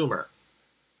consumer,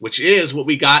 which is what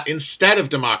we got instead of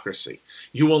democracy.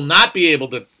 You will not be able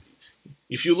to,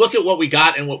 if you look at what we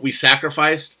got and what we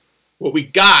sacrificed, what we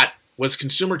got was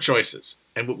consumer choices,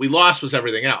 and what we lost was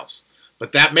everything else.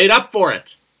 But that made up for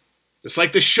it. Just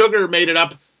like the sugar made it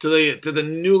up to the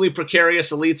newly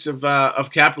precarious elites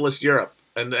of capitalist Europe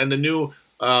and the new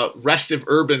restive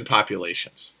urban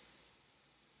populations.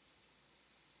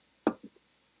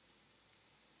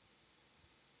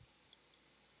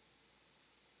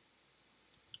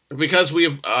 Because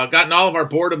we've gotten all of our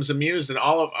boredoms amused and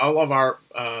all of our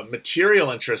material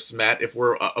interests met, if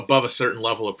we're above a certain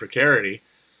level of precarity,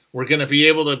 we're going to be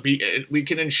able to we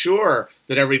can ensure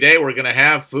that every day we're going to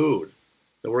have food,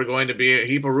 that we're going to be a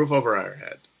heap of roof over our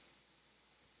head.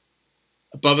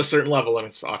 Above a certain level, I'm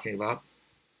talking about.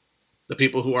 The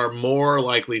people who are more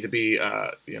likely to be,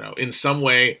 in some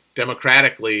way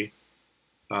democratically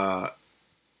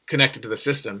connected to the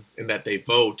system in that they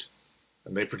vote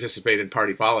and they participate in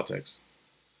party politics.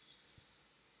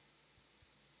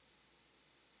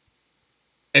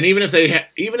 And even if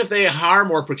they are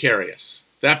more precarious,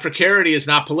 that precarity is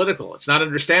not political. It's not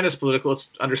understood as political. It's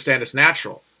understood as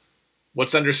natural.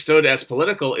 What's understood as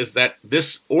political is that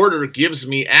this order gives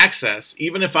me access,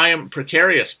 even if I am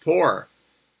precarious, poor.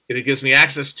 It gives me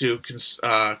access to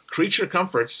creature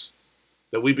comforts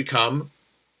that we become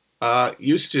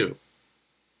used to.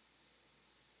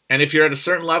 And if you're at a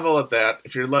certain level of that,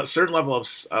 if you're at a certain level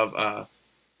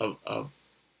of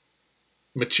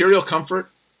material comfort,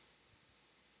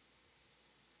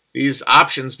 these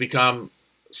options become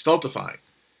stultifying.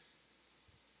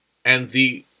 And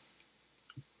the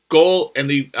goal and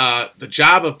the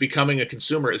job of becoming a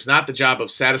consumer is not the job of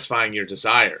satisfying your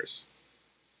desires.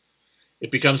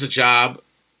 It becomes a job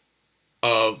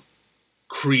of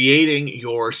creating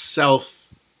yourself,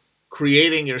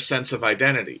 creating your sense of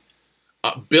identity,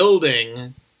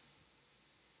 building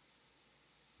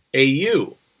a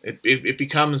you. It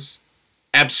becomes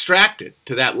abstracted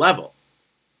to that level.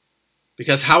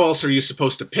 Because how else are you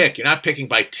supposed to pick? You're not picking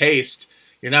by taste.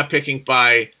 You're not picking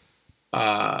by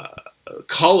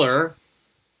color.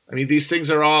 I mean, these things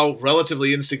are all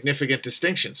relatively insignificant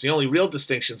distinctions. The only real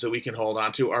distinctions that we can hold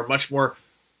on to are much more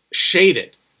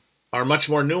shaded, are much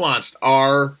more nuanced,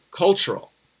 are cultural.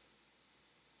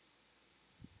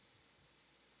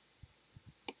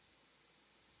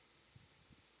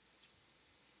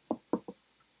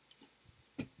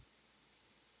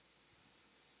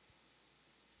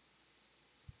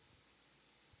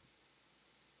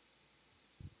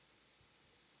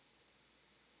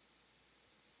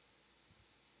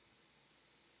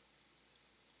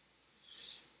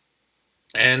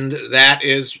 And that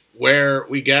is where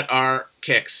we get our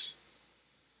kicks.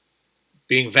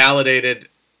 Being validated,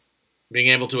 being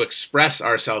able to express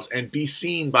ourselves and be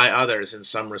seen by others in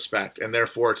some respect, and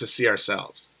therefore to see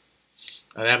ourselves.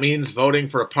 And that means voting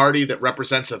for a party that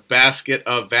represents a basket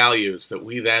of values that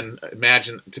we then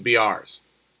imagine to be ours.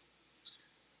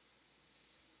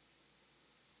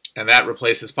 And that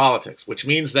replaces politics, which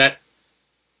means that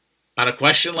on a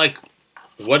question like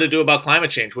what to do about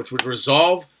climate change, which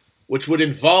would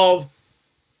involve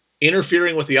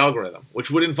interfering with the algorithm, which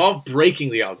would involve breaking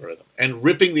the algorithm and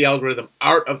ripping the algorithm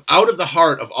out of the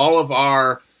heart of all of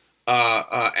our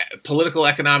political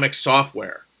economic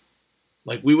software.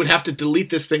 Like, we would have to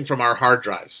delete this thing from our hard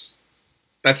drives.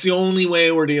 That's the only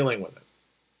way we're dealing with it.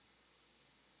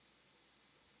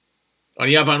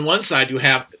 And you have on one side, you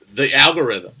have the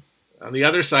algorithm. On the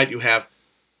other side, you have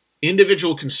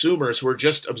individual consumers who are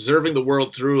just observing the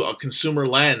world through a consumer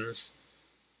lens,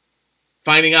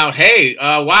 finding out, hey,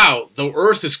 wow, the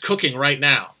earth is cooking right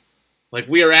now. Like,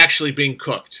 we are actually being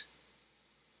cooked.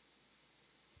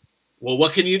 Well,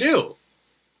 what can you do?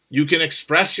 You can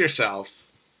express yourself,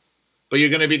 but you're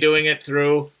going to be doing it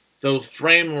through the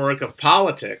framework of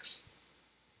politics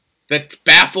that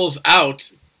baffles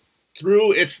out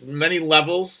through its many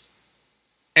levels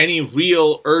any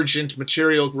real urgent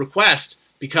material request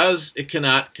because it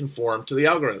cannot conform to the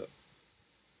algorithm.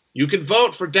 You can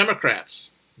vote for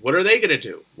Democrats. What are they going to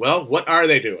do? Well, what are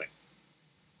they doing?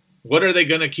 What are they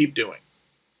going to keep doing?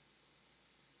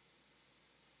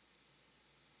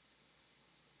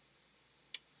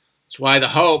 That's why the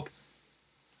hope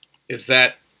is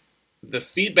that the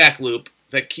feedback loop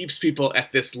that keeps people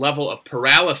at this level of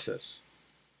paralysis,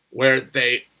 where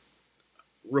they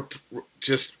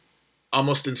just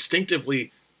almost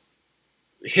instinctively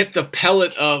hit the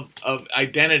pellet of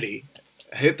identity,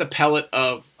 hit the pellet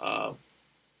of,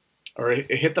 or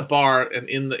hit the bar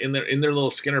in their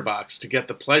little Skinner box to get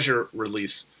the pleasure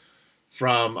release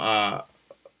from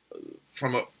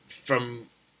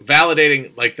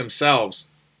validating like themselves.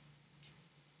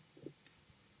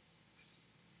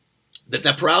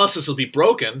 That paralysis will be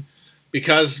broken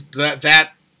because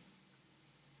that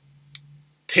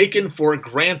taken for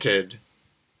granted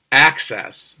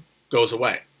access goes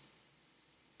away.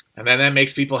 And then that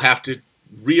makes people have to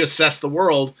reassess the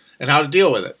world and how to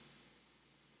deal with it.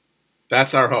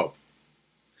 That's our hope.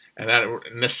 And that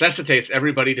necessitates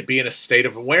everybody to be in a state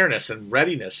of awareness and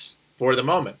readiness for the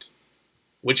moment,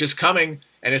 which is coming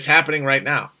and is happening right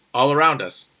now, all around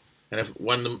us. And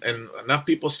when enough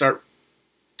people start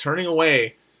turning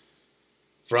away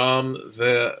from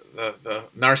the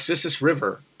Narcissus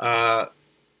River,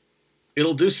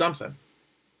 it'll do something.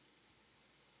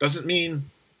 Doesn't mean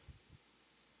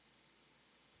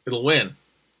it'll win,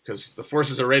 because the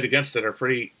forces arrayed against it are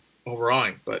pretty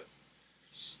overawing. But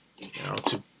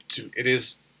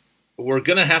we're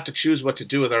gonna have to choose what to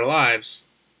do with our lives.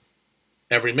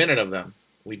 Every minute of them,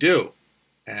 we do,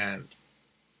 and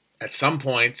at some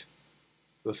point,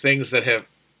 the things that have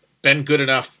been good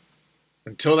enough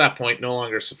until that point no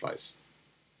longer suffice.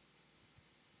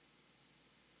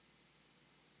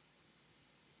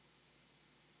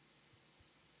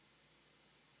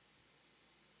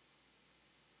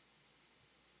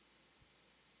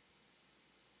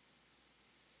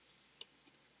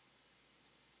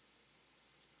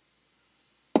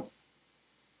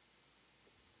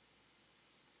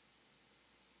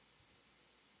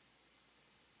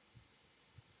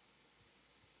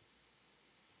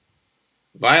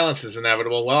 Violence is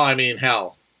inevitable. Well, I mean,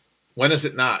 hell, when is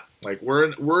it not? Like we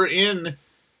are in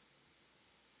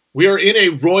a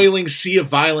roiling sea of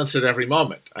violence at every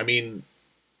moment. I mean,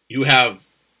 you have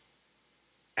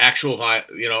actual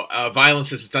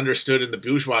violence as it's understood in the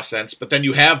bourgeois sense, but then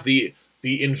you have the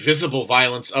invisible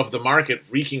violence of the market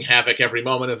wreaking havoc every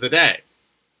moment of the day.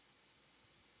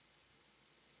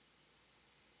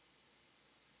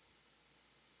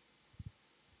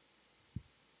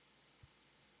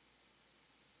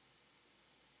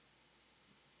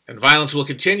 And violence will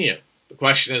continue. The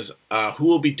question is, who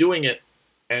will be doing it,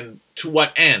 and to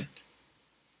what end?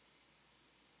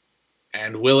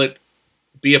 And will it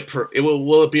be a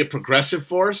progressive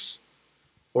force,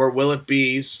 or will it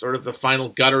be sort of the final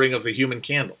guttering of the human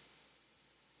candle?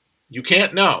 You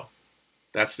can't know.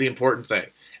 That's the important thing.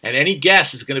 And any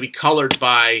guess is going to be colored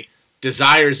by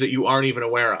desires that you aren't even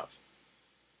aware of.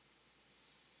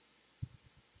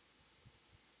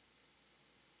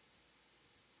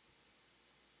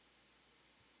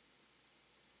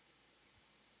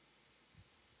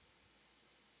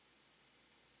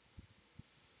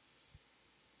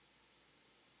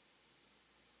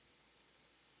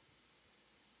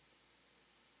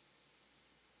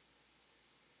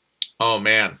 Oh,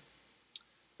 man.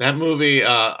 That movie,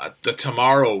 The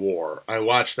Tomorrow War, I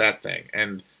watched that thing.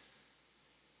 And,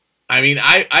 I mean,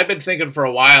 I've been thinking for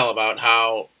a while about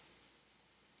how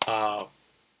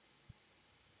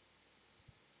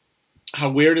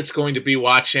weird it's going to be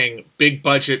watching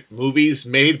big-budget movies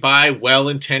made by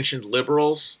well-intentioned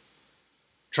liberals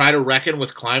try to reckon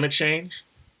with climate change.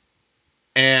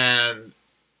 And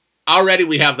already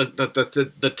we have the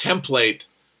template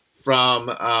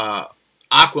from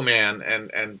Aquaman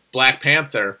and Black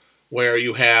Panther, where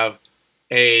you have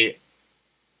a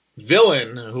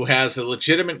villain who has a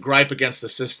legitimate gripe against the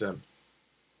system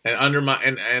and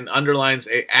underlines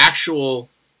a actual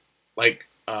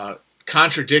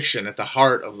contradiction at the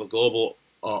heart of the global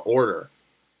order,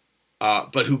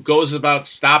 but who goes about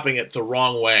stopping it the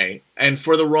wrong way and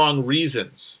for the wrong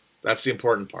reasons. That's the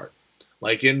important part.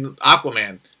 Like in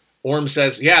Aquaman, Orm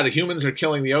says, "Yeah, the humans are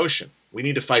killing the ocean. We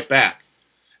need to fight back."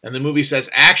 And the movie says,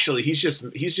 actually, he's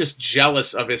just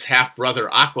jealous of his half-brother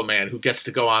Aquaman, who gets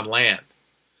to go on land.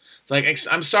 It's like,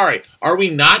 I'm sorry, are we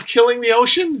not killing the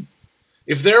ocean?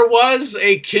 If there was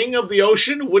a king of the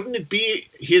ocean, wouldn't it be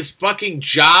his fucking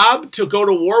job to go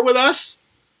to war with us?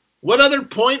 What other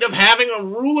point of having a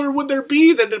ruler would there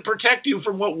be than to protect you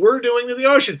from what we're doing to the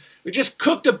ocean? We just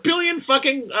cooked a billion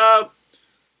fucking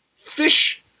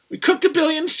fish. We cooked a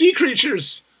billion sea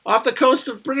creatures off the coast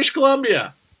of British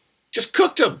Columbia. Just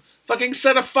cooked them. Fucking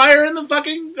set a fire in the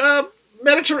fucking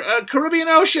Caribbean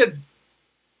Ocean.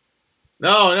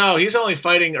 No, he's only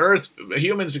fighting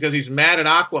humans because he's mad at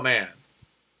Aquaman.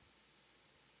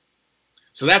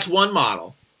 So that's one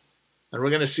model. And we're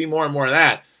going to see more and more of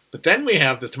that. But then we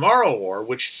have the Tomorrow War,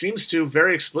 which seems to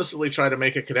very explicitly try to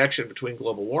make a connection between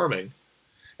global warming.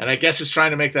 And I guess it's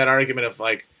trying to make that argument of,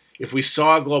 like, if we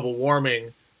saw global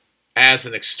warming as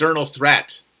an external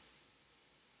threat,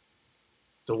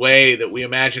 the way that we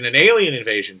imagine an alien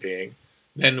invasion being,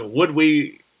 then would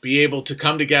we be able to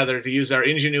come together to use our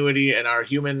ingenuity and our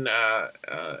human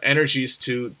energies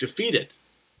to defeat it?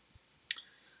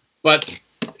 But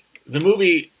the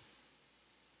movie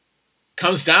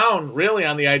comes down really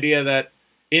on the idea that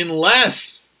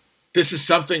unless this is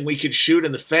something we could shoot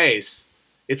in the face,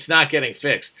 it's not getting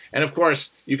fixed. And of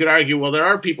course, you could argue, well, there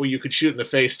are people you could shoot in the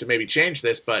face to maybe change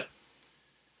this, but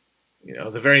you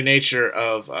know, the very nature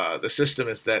of the system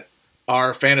is that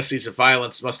our fantasies of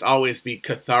violence must always be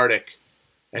cathartic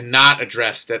and not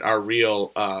addressed at our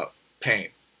real pain.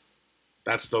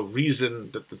 That's the reason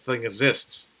that the thing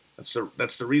exists.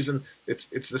 That's the reason.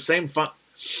 It's the same fun.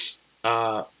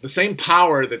 The same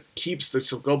power that keeps the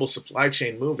global supply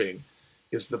chain moving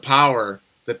is the power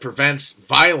that prevents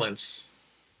violence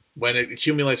when it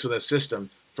accumulates within a system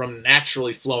from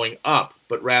naturally flowing up,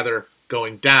 but rather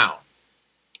going down.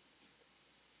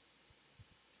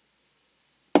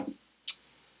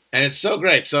 And it's so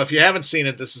great. So if you haven't seen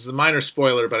it, this is a minor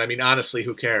spoiler, but I mean, honestly,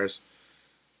 who cares?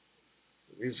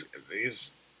 These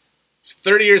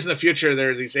 30 years in the future,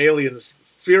 there are these aliens,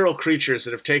 feral creatures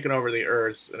that have taken over the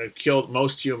Earth and have killed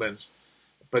most humans.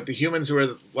 But the humans who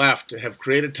are left have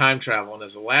created time travel, and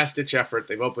as a last-ditch effort,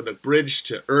 they've opened a bridge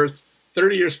to Earth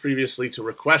 30 years previously to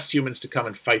request humans to come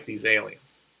and fight these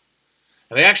aliens.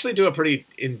 And they actually do a pretty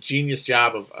ingenious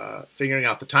job of figuring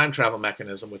out the time travel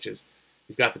mechanism, which is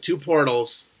you've got the two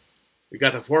portals, you've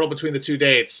got the portal between the two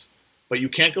dates, but you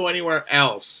can't go anywhere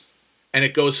else, and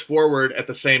it goes forward at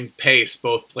the same pace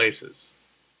both places.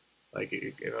 Like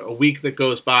a week that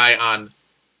goes by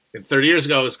in 30 years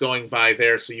ago is going by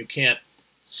there, so you can't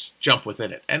jump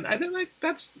within it. And I think like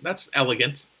that's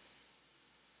elegant.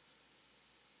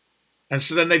 And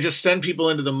so then they just send people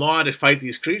into the maw to fight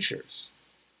these creatures.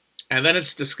 And then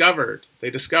it's discovered, they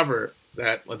discover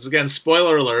that, once again,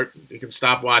 spoiler alert, you can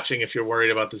stop watching if you're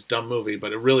worried about this dumb movie,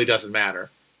 but it really doesn't matter.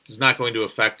 It's not going to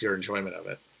affect your enjoyment of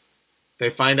it. They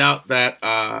find out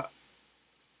that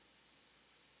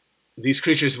these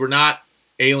creatures were not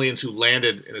aliens who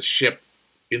landed in a ship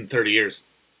in 30 years.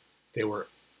 They were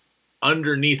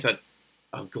underneath a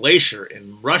glacier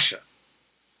in Russia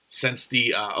since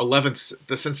the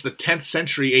 10th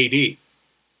century AD.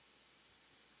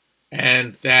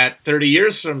 And that 30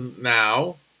 years from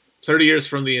now, 30 years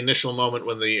from the initial moment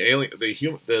when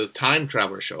the time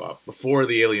travelers show up, before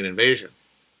the alien invasion,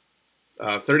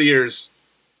 30 years,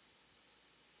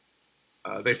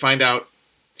 they find out,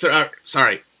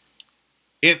 30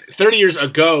 years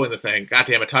ago in the thing,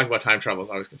 goddamn it, talking about time travel is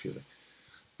always confusing.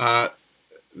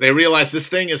 They realize this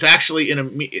thing is actually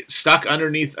stuck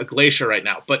underneath a glacier right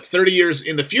now. But 30 years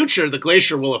in the future, the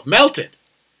glacier will have melted.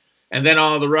 And then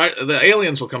all the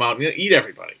aliens will come out and eat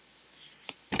everybody.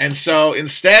 And so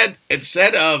instead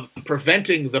of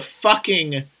preventing the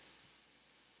fucking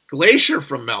glacier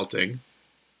from melting,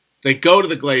 they go to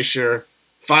the glacier,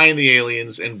 find the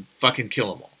aliens, and fucking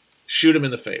kill them all. Shoot them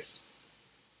in the face.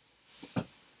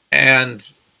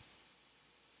 And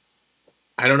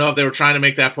I don't know if they were trying to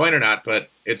make that point or not, but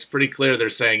it's pretty clear they're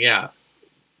saying, yeah,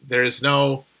 there is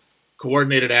no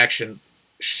coordinated action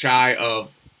shy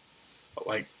of,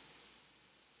 like,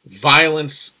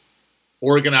 violence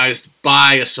organized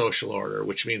by a social order,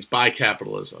 which means by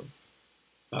capitalism,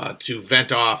 to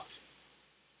vent off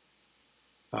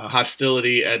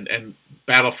hostility and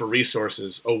battle for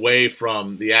resources away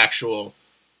from the actual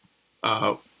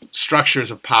structures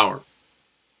of power.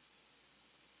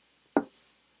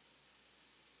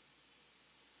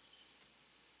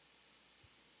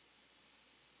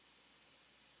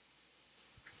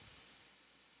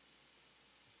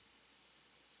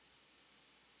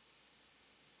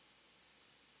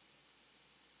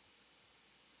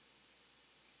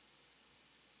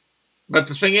 But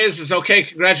the thing is okay,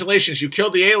 congratulations, you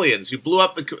killed the aliens. You blew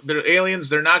up the aliens.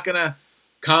 They're not going to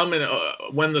come and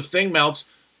when the thing melts.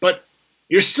 But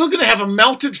you're still going to have a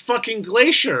melted fucking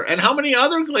glacier. And how many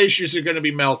other glaciers are going to be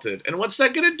melted? And what's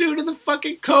that going to do to the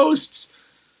fucking coasts?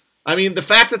 I mean, the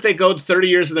fact that they go 30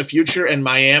 years in the future and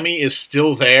Miami is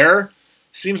still there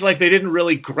seems like they didn't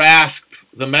really grasp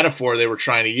the metaphor they were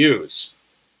trying to use.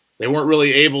 They weren't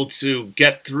really able to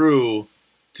get through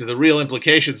to the real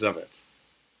implications of it.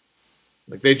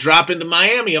 Like, they drop into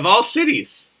Miami, of all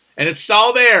cities, and it's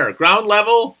all there, ground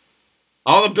level.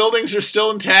 All the buildings are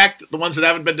still intact, the ones that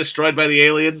haven't been destroyed by the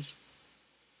aliens.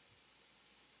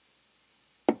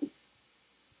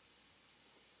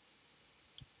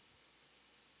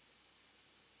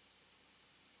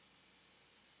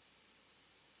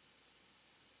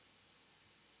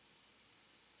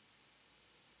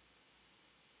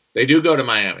 They do go to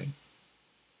Miami.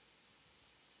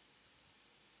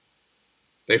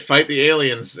 They fight the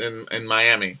aliens in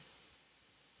Miami.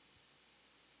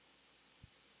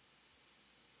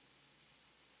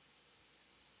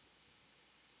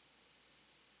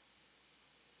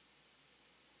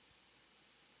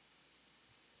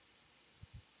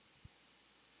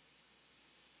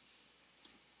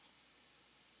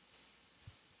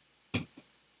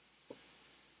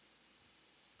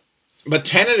 But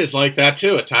Tenet is like that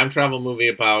too, a time travel movie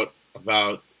about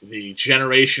the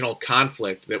generational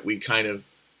conflict that we kind of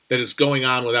that is going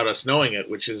on without us knowing it,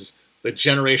 which is the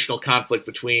generational conflict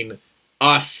between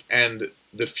us and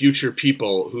the future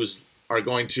people who are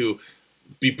going to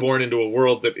be born into a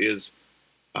world that is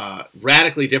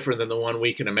radically different than the one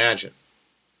we can imagine.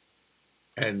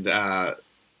 And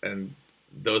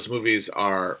those movies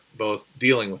are both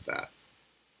dealing with that.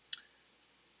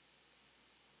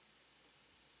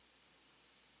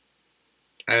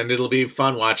 And it'll be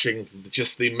fun watching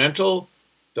just the mental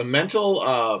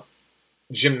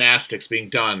gymnastics being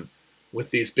done with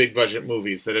these big budget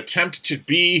movies that attempt to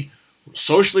be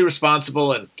socially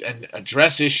responsible and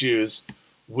address issues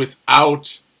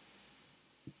without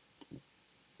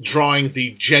drawing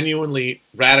the genuinely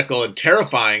radical and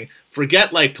terrifying,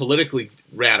 forget like politically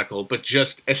radical, but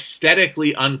just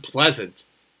aesthetically unpleasant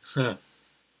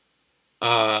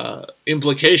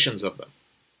implications of them.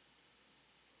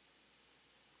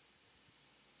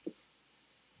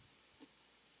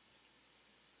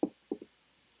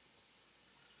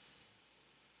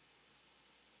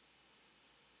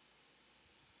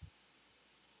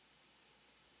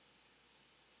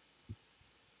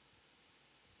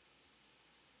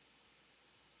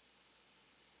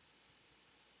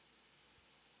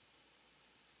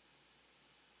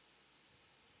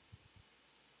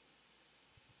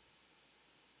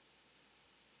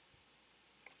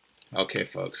 Okay,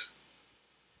 folks.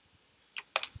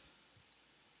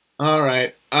 All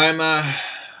right, I'm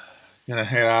gonna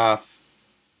head off.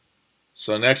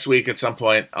 So next week at some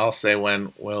point, I'll say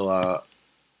when we'll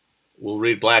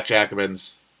read Black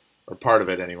Jacobins, or part of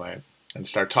it anyway, and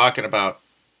start talking about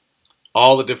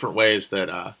all the different ways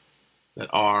that that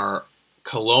our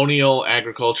colonial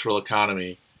agricultural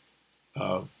economy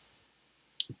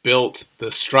built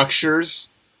the structures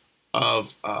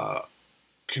of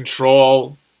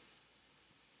control,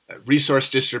 resource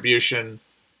distribution,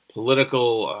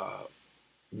 political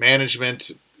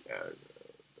management,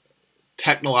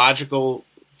 technological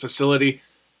facility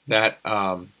that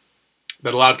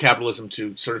that allowed capitalism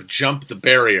to sort of jump the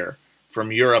barrier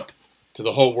from Europe to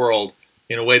the whole world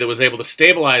in a way that was able to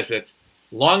stabilize it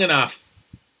long enough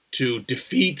to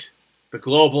defeat the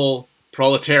global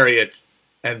proletariat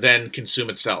and then consume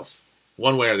itself,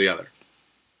 one way or the other.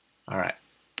 All right.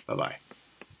 Bye-bye.